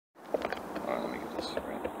this.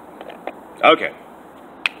 Right? Okay.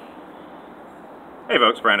 Hey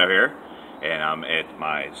folks, Brando here, and I'm at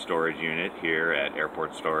my storage unit here at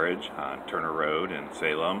Airport Storage on Turner Road in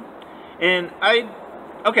Salem. And I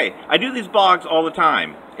do these blogs all the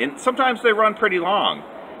time, and sometimes they run pretty long,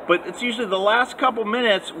 but it's usually the last couple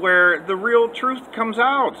minutes where the real truth comes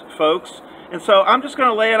out, folks. And so I'm just going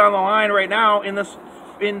to lay it on the line right now in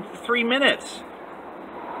 3 minutes.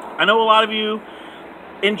 I know a lot of you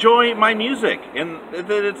enjoy my music, and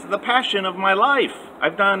that it's the passion of my life.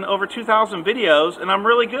 I've done over 2,000 videos, and I'm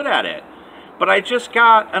really good at it. But I just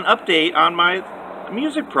got an update on my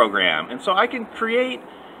music program, and so I can pick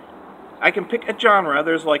a genre.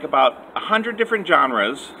 There's like about 100 different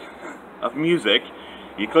genres of music.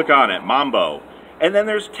 You click on it, mambo. And then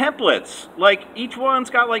there's templates. Like, each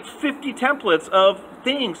one's got like 50 templates of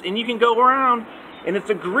things, and you can go around, and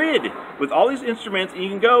it's a grid with all these instruments, and you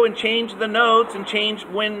can go and change the notes and change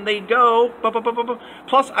when they go.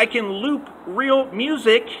 Plus, I can loop real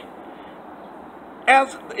music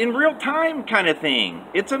as in real time kind of thing.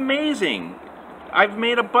 It's amazing. I've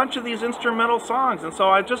made a bunch of these instrumental songs, and so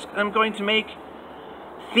I'm going to make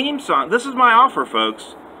theme songs. This is my offer,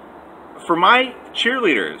 folks, for my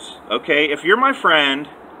cheerleaders, okay? If you're my friend,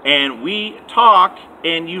 and we talk,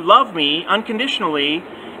 and you love me unconditionally,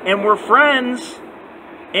 and we're friends,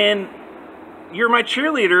 and you're my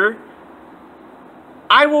cheerleader,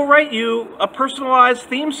 I will write you a personalized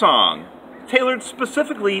theme song tailored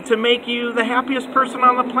specifically to make you the happiest person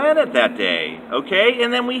on the planet that day, okay?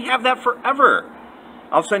 And then we have that forever.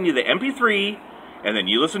 I'll send you the MP3, and then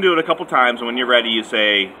you listen to it a couple times, and when you're ready, you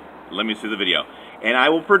say, let me see the video. And I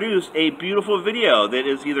will produce a beautiful video that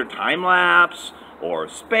is either time-lapse, or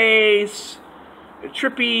space,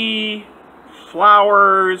 trippy,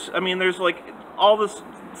 flowers. I mean, there's like all this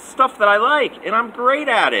stuff that I like, and I'm great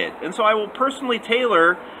at it. And so I will personally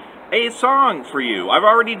tailor a song for you. I've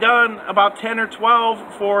already done about 10 or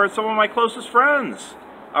 12 for some of my closest friends,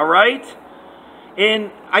 all right?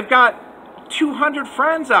 And I've got 200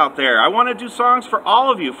 friends out there. I want to do songs for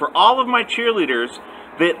all of you, for all of my cheerleaders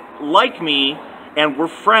that like me, and we're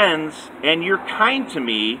friends, and you're kind to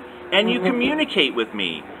me, and you communicate with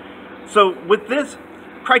me. So with this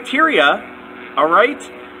criteria, all right,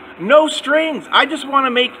 no strings. I just want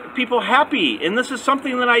to make people happy, and this is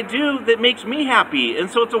something that I do that makes me happy, and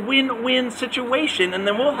so it's a win-win situation, and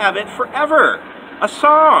then we'll have it forever. A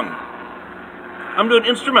song. I'm doing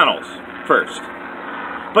instrumentals first.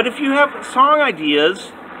 But if you have song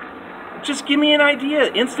ideas, just give me an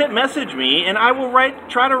idea. Instant message me, and I will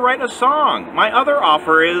try to write a song. My other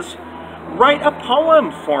offer is write a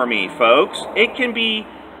poem for me, folks. It can be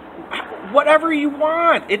whatever you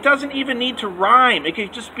want. It doesn't even need to rhyme. It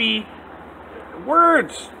could just be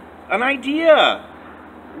words, an idea,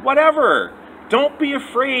 whatever. Don't be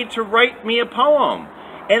afraid to write me a poem.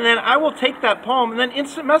 And then I will take that poem and then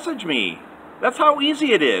instant message me. That's how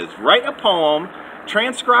easy it is. Write a poem,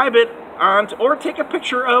 transcribe it, or take a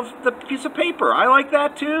picture of the piece of paper. I like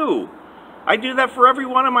that too. I do that for every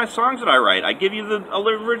one of my songs that I write. I give you the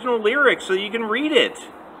original lyrics so you can read it.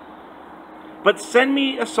 But send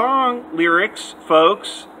me a song lyrics,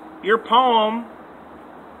 folks, your poem.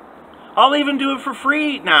 I'll even do it for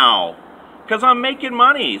free now, because I'm making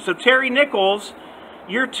money. So Terry Nichols,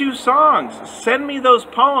 your 2 songs, send me those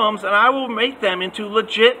poems, and I will make them into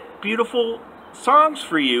legit, beautiful songs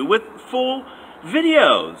for you with full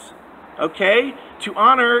videos, okay? To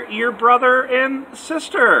honor your brother and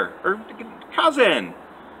sister, or cousin,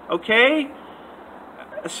 okay?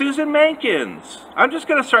 Susan Mankins. I'm just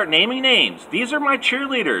going to start naming names. These are my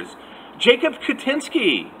cheerleaders. Jacob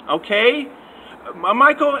Kutinsky, okay?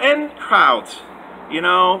 Michael Enkraut, you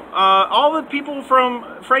know, all the people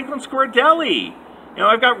from Franklin Square Deli. You know,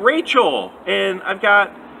 I've got Rachel, and I've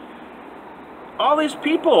got all these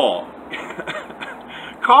people.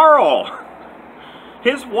 Carl,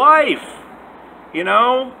 his wife, you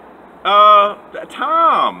know,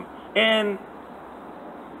 Tom, and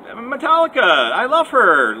Metallica. I love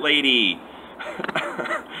her, lady.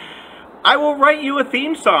 I will write you a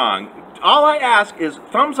theme song. All I ask is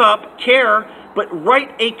thumbs up, care, but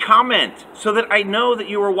write a comment so that I know that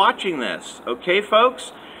you are watching this. Okay,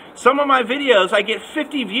 folks? Some of my videos, I get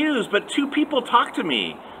 50 views, but 2 people talk to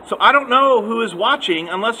me. So I don't know who is watching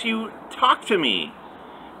unless you talk to me.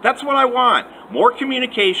 That's what I want. More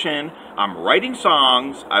communication. I'm writing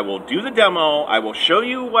songs. I will do the demo. I will show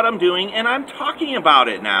you what I'm doing, and I'm talking about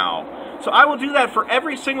it now. So I will do that for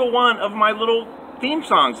every single one of my little theme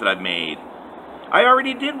songs that I've made. I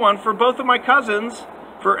already did one for both of my cousins,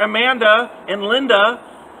 for Amanda and Linda.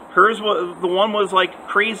 Hers was, the one was like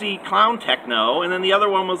crazy clown techno, and then the other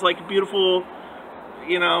one was like beautiful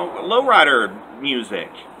you know, lowrider music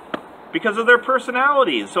because of their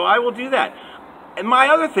personalities. So I will do that. And my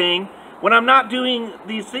other thing, when I'm not doing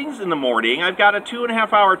these things in the morning, I've got a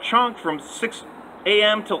 2.5 hour chunk from 6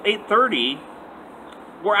 a.m. till 8:30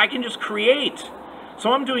 where I can just create.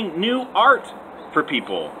 So I'm doing new art for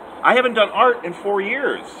people. I haven't done art in 4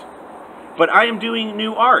 years, but I am doing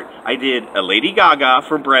new art. I did a Lady Gaga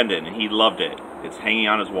for Brendan, and he loved it. It's hanging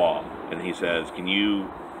on his wall. And he says, can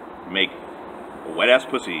you make a wet-ass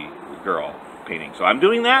pussy girl painting? So I'm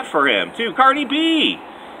doing that for him, too. Cardi B!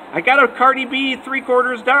 I got a Cardi B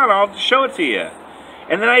 3/4 done. I'll show it to you.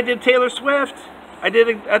 And then I did Taylor Swift. I did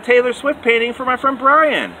a Taylor Swift painting for my friend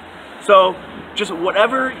Brian. So just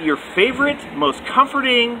whatever your favorite, most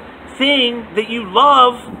comforting thing that you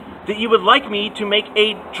love, that you would like me to make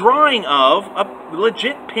a drawing of, a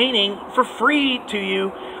legit painting for free to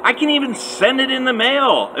you. I can even send it in the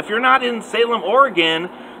mail. If you're not in Salem, Oregon,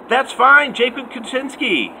 that's fine. Jacob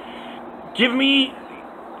Kuczynski. Give me,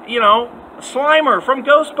 you know, Slimer from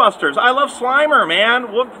Ghostbusters. I love Slimer,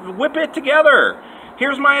 man. We'll whip it together.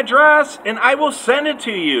 Here's my address, and I will send it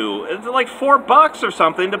to you. It's like $4 or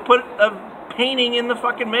something to put a painting in the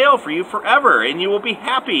fucking mail for you forever, and you will be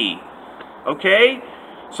happy. Okay?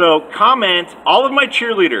 So comment, all of my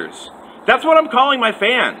cheerleaders. That's what I'm calling my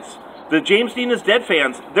fans. The James Dean is Dead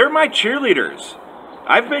fans. They're my cheerleaders.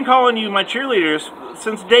 I've been calling you my cheerleaders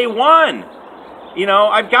since day one. You know,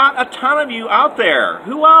 I've got a ton of you out there.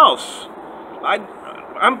 Who else?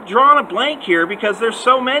 I'm drawing a blank here because there's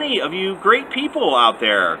so many of you great people out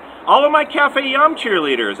there. All of my Cafe Yum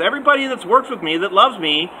cheerleaders, everybody that's worked with me, that loves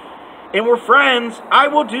me, and we're friends, I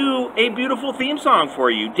will do a beautiful theme song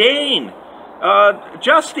for you. Dane,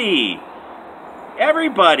 Justy,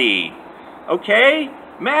 everybody, okay?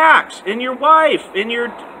 Max, and your wife, and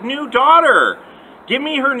your new daughter. Give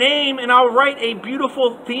me her name and I'll write a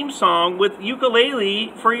beautiful theme song with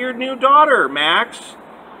ukulele for your new daughter, Max.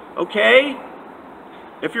 Okay?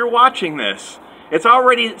 If you're watching this, it's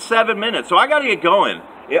already 7 minutes, so I got to get going.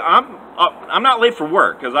 I'm not late for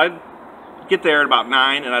work because I get there at about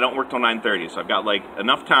 9 and I don't work till 9:30, so I've got like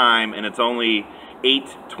enough time, and it's only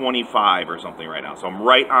 8:25 or something right now, so I'm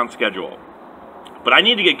right on schedule. But I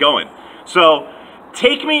need to get going. So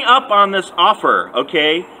take me up on this offer,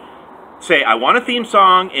 okay? Say, I want a theme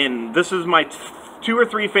song, and this is my 2 or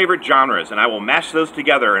 3 favorite genres, and I will mash those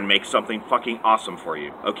together and make something fucking awesome for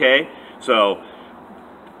you, okay? So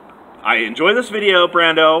I enjoy this video,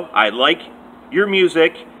 Brando. I like your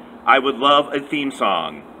music. I would love a theme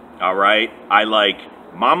song, all right? I like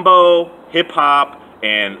mambo, hip-hop,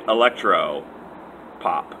 and electro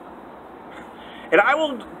pop. And I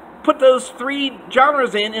will put those 3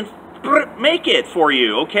 genres in and make it for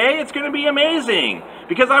you, okay? It's going to be amazing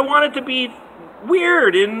because I want it to be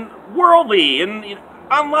weird and worldly and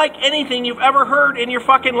unlike anything you've ever heard in your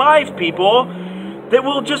fucking life, people, that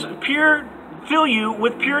will just fill you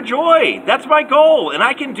with pure joy. That's my goal, and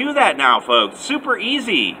I can do that now, folks. Super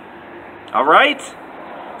easy. All right?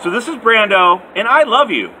 So this is Brando, and I love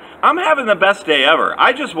you. I'm having the best day ever.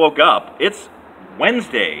 I just woke up. It's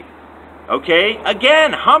Wednesday. Okay?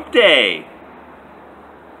 Again, hump day.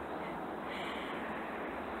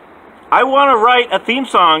 I want to write a theme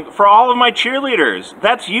song for all of my cheerleaders.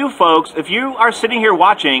 That's you, folks. If you are sitting here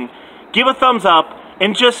watching, give a thumbs up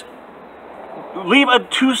and just leave a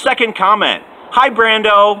 2-second comment. Hi,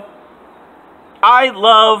 Brando. I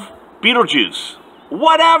love Beetlejuice.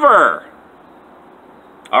 Whatever.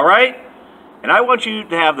 All right? And I want you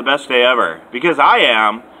to have the best day ever, because I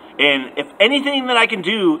am. And if anything that I can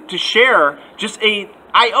do to share just a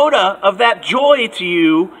iota of that joy to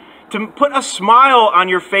you, to put a smile on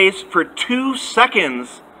your face for 2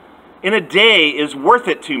 seconds in a day is worth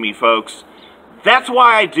it to me, folks. That's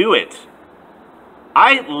why I do it.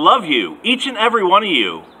 I love you, each and every one of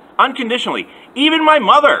you, unconditionally. Even my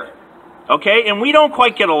mother, okay? And we don't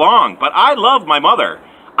quite get along, but I love my mother.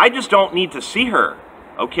 I just don't need to see her,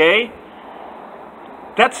 okay?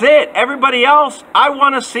 That's it. Everybody else, I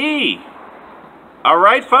want to see. All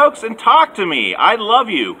right, folks? And talk to me. I love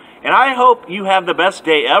you. And I hope you have the best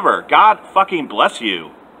day ever. God fucking bless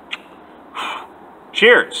you.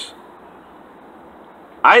 Cheers.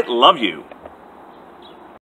 I love you.